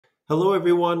Hello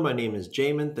everyone, my name is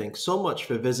Jamin. Thanks so much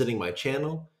for visiting my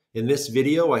channel. In this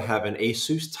video, I have an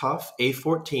Asus TUF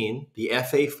A14, the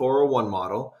FA401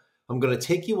 model. I'm going to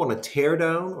take you on a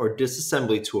teardown or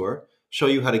disassembly tour, show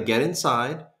you how to get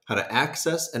inside, how to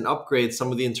access and upgrade some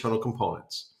of the internal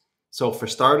components. So for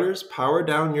starters, power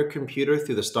down your computer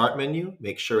through the start menu,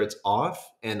 make sure it's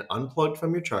off and unplugged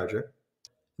from your charger.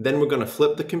 Then we're going to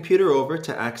flip the computer over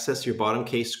to access your bottom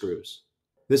case screws.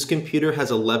 This computer has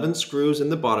 11 screws in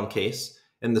the bottom case,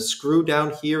 and the screw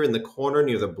down here in the corner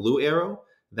near the blue arrow,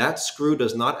 that screw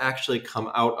does not actually come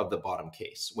out of the bottom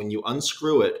case. When you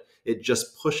unscrew it, it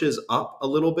just pushes up a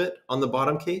little bit on the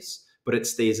bottom case, but it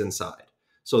stays inside.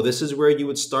 So this is where you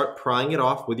would start prying it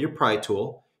off with your pry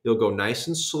tool. You'll go nice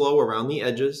and slow around the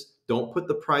edges. Don't put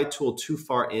the pry tool too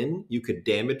far in. You could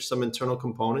damage some internal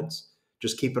components.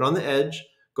 Just keep it on the edge,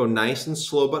 go nice and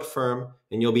slow but firm,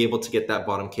 and you'll be able to get that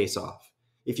bottom case off.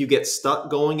 If you get stuck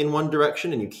going in one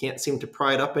direction and you can't seem to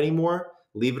pry it up anymore,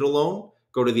 leave it alone,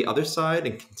 go to the other side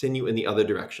and continue in the other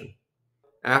direction.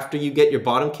 After you get your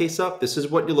bottom case up, this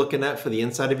is what you're looking at for the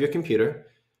inside of your computer.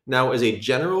 Now, as a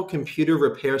general computer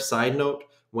repair side note,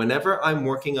 whenever I'm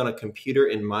working on a computer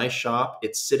in my shop,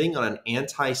 it's sitting on an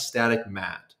anti-static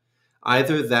mat.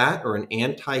 Either that or an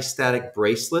anti-static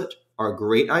bracelet are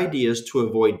great ideas to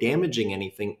avoid damaging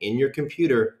anything in your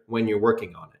computer when you're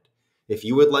working on it. If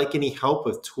you would like any help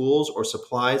with tools or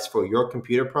supplies for your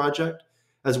computer project,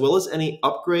 as well as any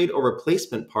upgrade or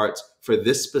replacement parts for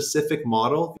this specific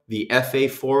model, the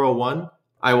FA401,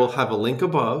 I will have a link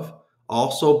above,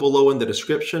 also below in the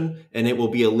description, and it will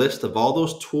be a list of all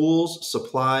those tools,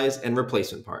 supplies, and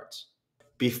replacement parts.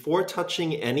 Before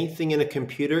touching anything in a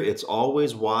computer, it's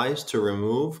always wise to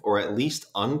remove or at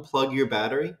least unplug your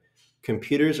battery.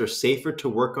 Computers are safer to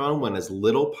work on when as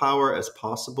little power as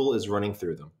possible is running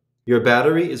through them. Your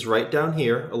battery is right down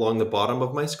here along the bottom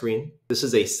of my screen. This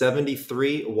is a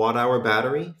 73 watt-hour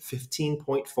battery,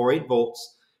 15.48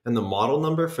 volts, and the model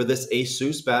number for this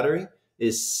Asus battery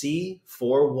is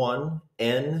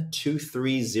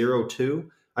C41N2302.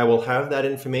 I will have that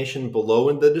information below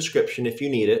in the description if you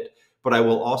need it, but I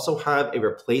will also have a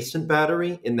replacement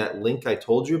battery in that link I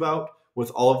told you about with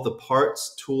all of the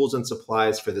parts, tools, and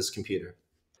supplies for this computer.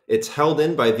 It's held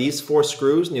in by these 4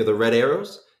 screws near the red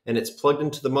arrows, and it's plugged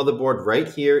into the motherboard right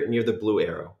here near the blue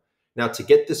arrow. Now to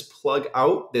get this plug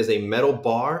out, there's a metal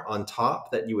bar on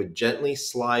top that you would gently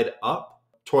slide up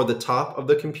toward the top of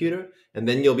the computer, and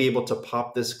then you'll be able to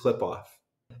pop this clip off.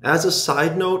 As a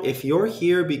side note, if you're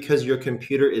here because your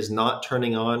computer is not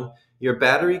turning on, your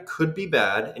battery could be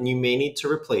bad and you may need to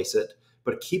replace it,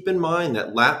 but keep in mind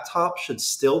that laptops should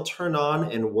still turn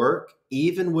on and work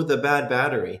even with a bad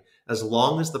battery as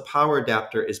long as the power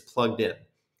adapter is plugged in.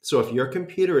 So if your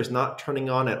computer is not turning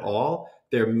on at all,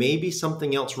 there may be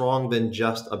something else wrong than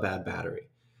just a bad battery.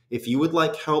 If you would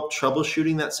like help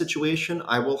troubleshooting that situation,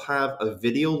 I will have a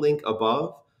video link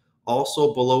above.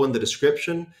 Also below in the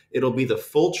description, it'll be the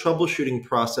full troubleshooting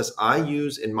process I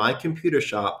use in my computer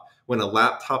shop when a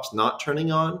laptop's not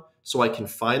turning on, so I can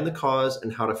find the cause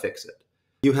and how to fix it.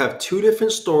 You have 2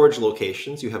 different storage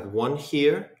locations. You have one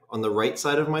here on the right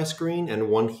side of my screen and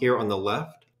one here on the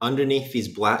left underneath these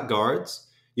black guards.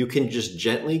 You can just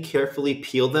gently, carefully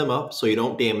peel them up so you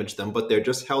don't damage them, but they're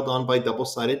just held on by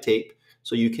double-sided tape,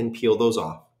 so you can peel those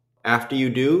off. After you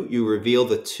do, you reveal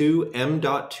the 2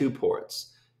 M.2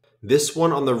 ports. This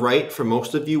one on the right, for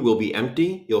most of you, will be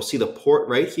empty. You'll see the port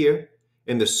right here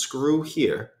and the screw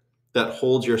here that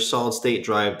holds your solid-state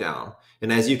drive down.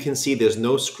 And as you can see, there's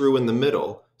no screw in the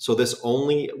middle, so this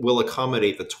only will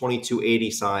accommodate the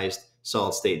 2280 sized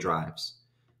solid-state drives.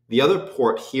 The other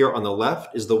port here on the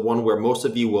left is the one where most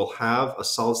of you will have a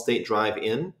solid-state drive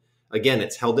in. Again,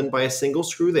 it's held in by a single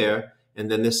screw there,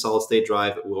 and then this solid-state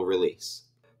drive will release.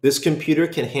 This computer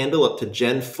can handle up to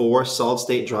Gen 4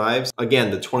 solid-state drives.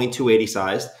 Again, the 2280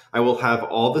 sized. I will have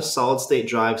all the solid-state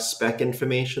drive spec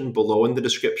information below in the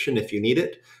description if you need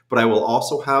it, but I will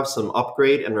also have some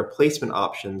upgrade and replacement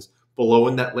options below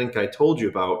in that link I told you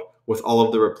about with all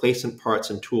of the replacement parts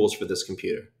and tools for this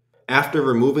computer. After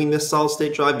removing this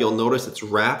solid-state drive, you'll notice it's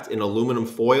wrapped in aluminum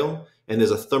foil and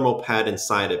there's a thermal pad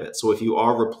inside of it. So if you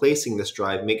are replacing this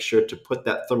drive, make sure to put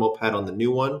that thermal pad on the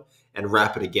new one and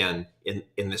wrap it again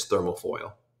in this thermal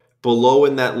foil. Below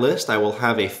in that list, I will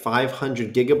have a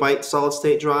 500 gigabyte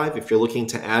solid-state drive if you're looking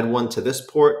to add one to this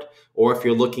port, or if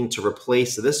you're looking to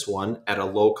replace this one at a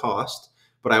low cost.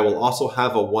 But I will also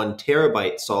have a 1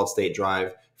 terabyte solid-state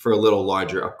drive for a little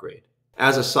larger upgrade.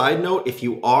 As a side note, if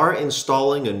you are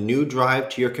installing a new drive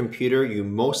to your computer, you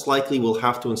most likely will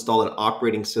have to install an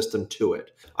operating system to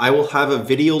it. I will have a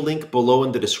video link below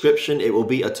in the description. It will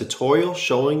be a tutorial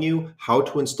showing you how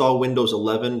to install Windows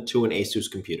 11 to an Asus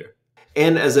computer.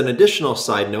 And as an additional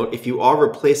side note, if you are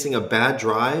replacing a bad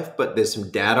drive, but there's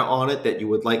some data on it that you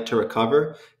would like to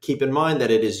recover, keep in mind that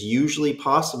it is usually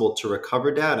possible to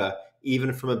recover data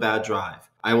even from a bad drive.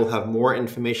 I will have more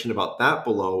information about that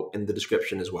below in the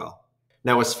description as well.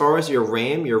 Now, as far as your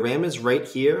RAM is right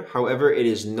here. However, it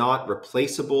is not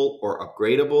replaceable or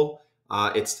upgradable.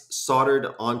 It's soldered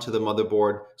onto the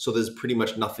motherboard, so there's pretty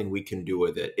much nothing we can do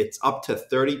with it. It's up to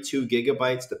 32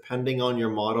 gigabytes, depending on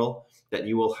your model, that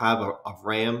you will have of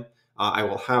RAM. I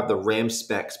will have the RAM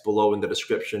specs below in the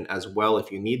description as well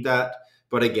if you need that.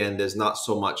 But again, there's not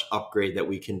so much upgrade that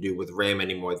we can do with RAM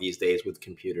anymore these days with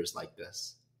computers like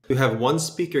this. You have one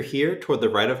speaker here toward the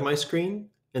right of my screen,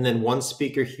 and then one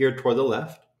speaker here toward the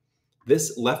left.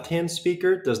 This left-hand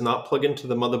speaker does not plug into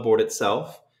the motherboard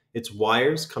itself. Its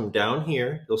wires come down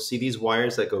here. You'll see these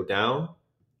wires that go down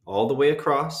all the way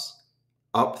across,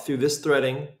 up through this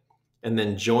threading, and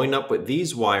then join up with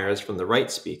these wires from the right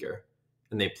speaker,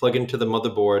 and they plug into the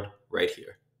motherboard right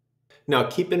here. Now,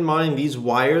 keep in mind, these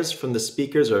wires from the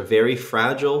speakers are very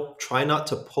fragile. Try not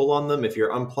to pull on them if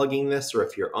you're unplugging this or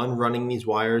if you're unrunning these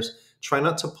wires. Try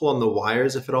not to pull on the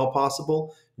wires if at all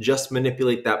possible. Just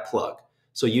manipulate that plug.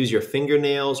 So use your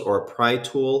fingernails or a pry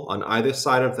tool on either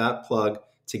side of that plug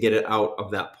to get it out of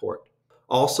that port.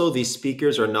 Also, these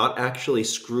speakers are not actually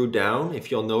screwed down. If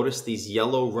you'll notice these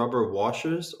yellow rubber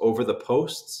washers over the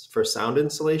posts for sound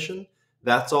insulation,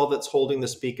 that's all that's holding the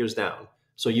speakers down.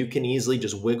 So you can easily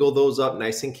just wiggle those up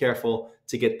nice and careful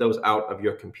to get those out of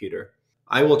your computer.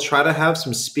 I will try to have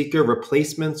some speaker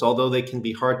replacements, although they can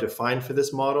be hard to find for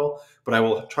this model, but I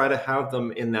will try to have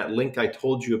them in that link I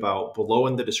told you about below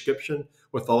in the description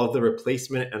with all of the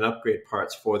replacement and upgrade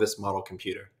parts for this model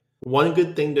computer. One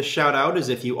good thing to shout out is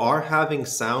if you are having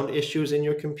sound issues in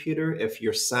your computer, if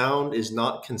your sound is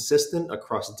not consistent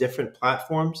across different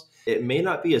platforms, it may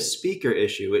not be a speaker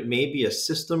issue, it may be a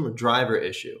system or driver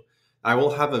issue. I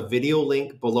will have a video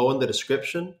link below in the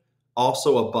description,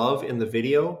 also above in the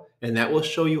video, and that will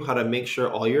show you how to make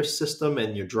sure all your system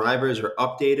and your drivers are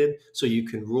updated so you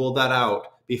can rule that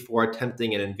out before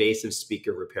attempting an invasive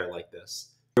speaker repair like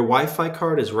this. Your Wi-Fi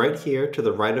card is right here to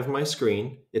the right of my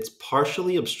screen. It's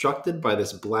partially obstructed by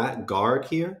this black guard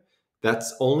here.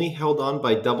 That's only held on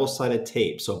by double-sided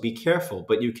tape, so be careful,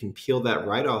 but you can peel that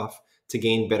right off to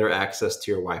gain better access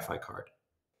to your Wi-Fi card.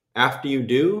 After you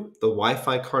do, the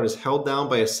Wi-Fi card is held down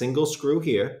by a single screw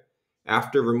here.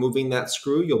 After removing that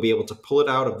screw, you'll be able to pull it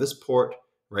out of this port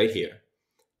right here.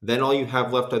 Then all you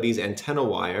have left are these antenna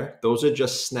wire. Those are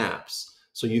just snaps.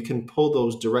 So you can pull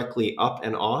those directly up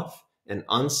and off and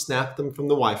unsnap them from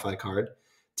the Wi-Fi card.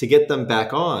 To get them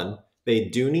back on, they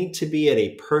do need to be at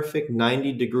a perfect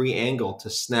 90-degree angle to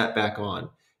snap back on.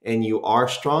 And you are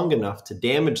strong enough to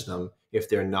damage them if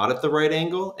they're not at the right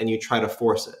angle and you try to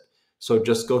force it. So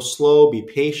just go slow, be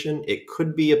patient. It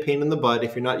could be a pain in the butt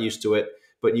if you're not used to it,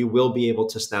 but you will be able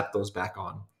to snap those back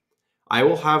on. I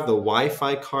will have the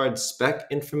Wi-Fi card spec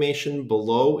information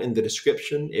below in the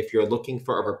description if you're looking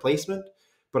for a replacement,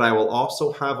 but I will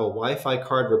also have a Wi-Fi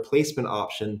card replacement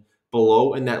option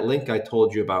below in that link I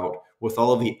told you about with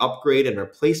all of the upgrade and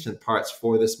replacement parts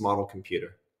for this model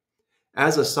computer.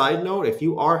 As a side note, if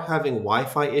you are having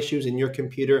Wi-Fi issues in your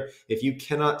computer, if you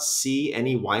cannot see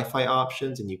any Wi-Fi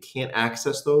options and you can't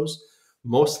access those,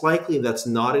 most likely that's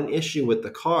not an issue with the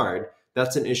card,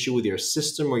 that's an issue with your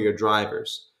system or your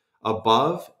drivers.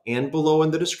 Above and below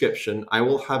in the description, I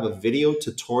will have a video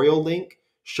tutorial link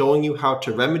showing you how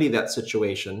to remedy that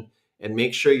situation and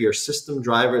make sure your system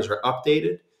drivers are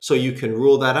updated so you can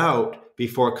rule that out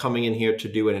before coming in here to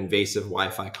do an invasive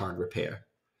Wi-Fi card repair.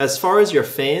 As far as your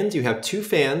fans, you have two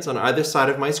fans on either side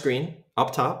of my screen,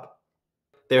 up top.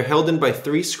 They're held in by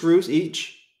 3 screws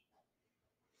each.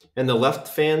 And the left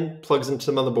fan plugs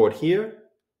into the motherboard here.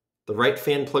 The right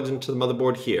fan plugs into the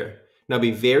motherboard here. Now be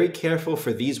very careful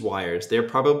for these wires. They're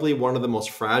probably one of the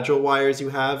most fragile wires you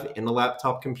have in a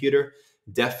laptop computer.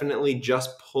 Definitely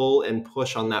just pull and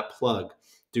push on that plug.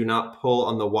 Do not pull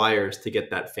on the wires to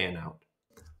get that fan out.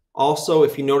 Also,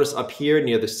 if you notice up here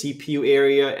near the CPU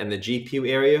area and the GPU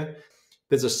area,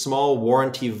 there's a small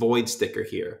warranty void sticker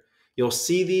here. You'll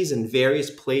see these in various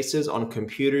places on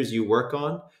computers you work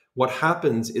on. What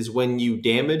happens is when you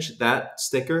damage that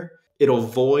sticker, it'll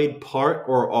void part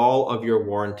or all of your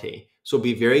warranty. So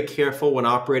be very careful when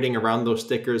operating around those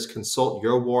stickers. Consult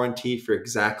your warranty for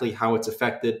exactly how it's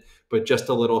affected, but just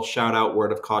a little shout out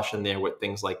word of caution there with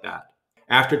things like that.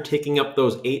 After taking up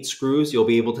those 8 screws, you'll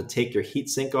be able to take your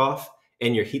heatsink off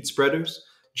and your heat spreaders.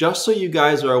 Just so you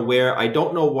guys are aware, I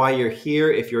don't know why you're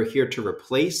here, if you're here to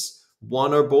replace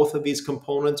one or both of these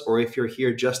components, or if you're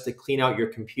here just to clean out your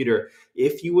computer.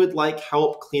 If you would like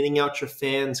help cleaning out your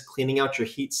fans, cleaning out your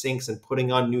heat sinks, and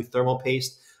putting on new thermal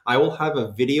paste, I will have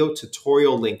a video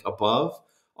tutorial link above.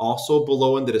 Also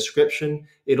below in the description,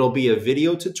 it'll be a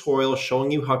video tutorial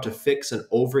showing you how to fix an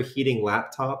overheating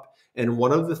laptop. And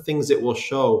one of the things it will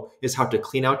show is how to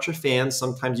clean out your fans.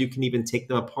 Sometimes you can even take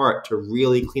them apart to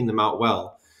really clean them out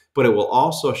well. But it will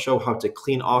also show how to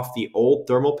clean off the old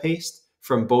thermal paste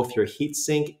from both your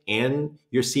heatsink and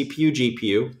your CPU,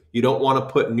 GPU. You don't want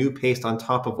to put new paste on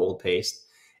top of old paste.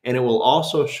 And it will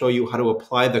also show you how to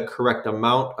apply the correct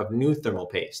amount of new thermal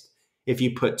paste. If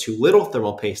you put too little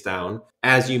thermal paste down,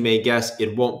 as you may guess,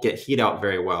 it won't get heat out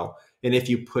very well. And if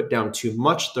you put down too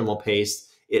much thermal paste,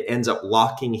 it ends up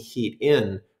locking heat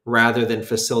in rather than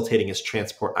facilitating its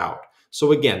transport out.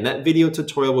 So again, that video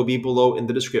tutorial will be below in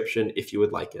the description if you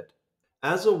would like it.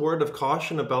 As a word of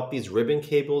caution about these ribbon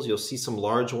cables, you'll see some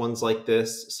large ones like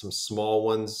this, some small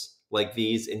ones like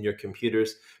these in your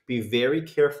computers. Be very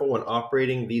careful when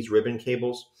operating these ribbon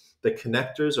cables. The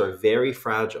connectors are very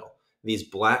fragile. These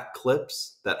black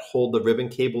clips that hold the ribbon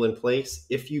cable in place,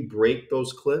 if you break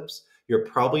those clips, you're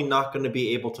probably not going to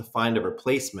be able to find a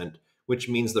replacement, which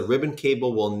means the ribbon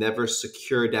cable will never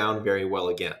secure down very well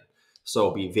again.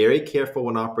 So be very careful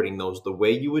when operating those. The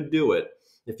way you would do it,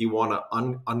 if you want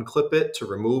to unclip it to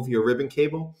remove your ribbon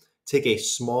cable, take a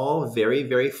small, very,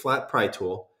 very flat pry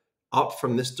tool up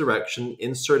from this direction,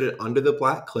 insert it under the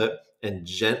black clip, and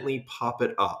gently pop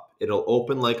it up. It'll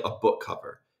open like a book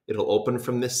cover. It'll open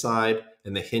from this side,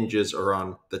 and the hinges are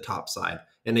on the top side.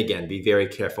 And again, be very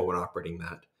careful when operating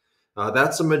that.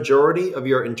 That's a majority of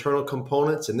your internal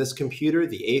components in this computer,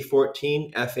 the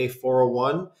A14,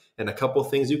 FA401, and a couple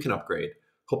things you can upgrade.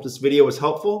 Hope this video was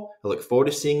helpful. I look forward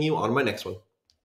to seeing you on my next one.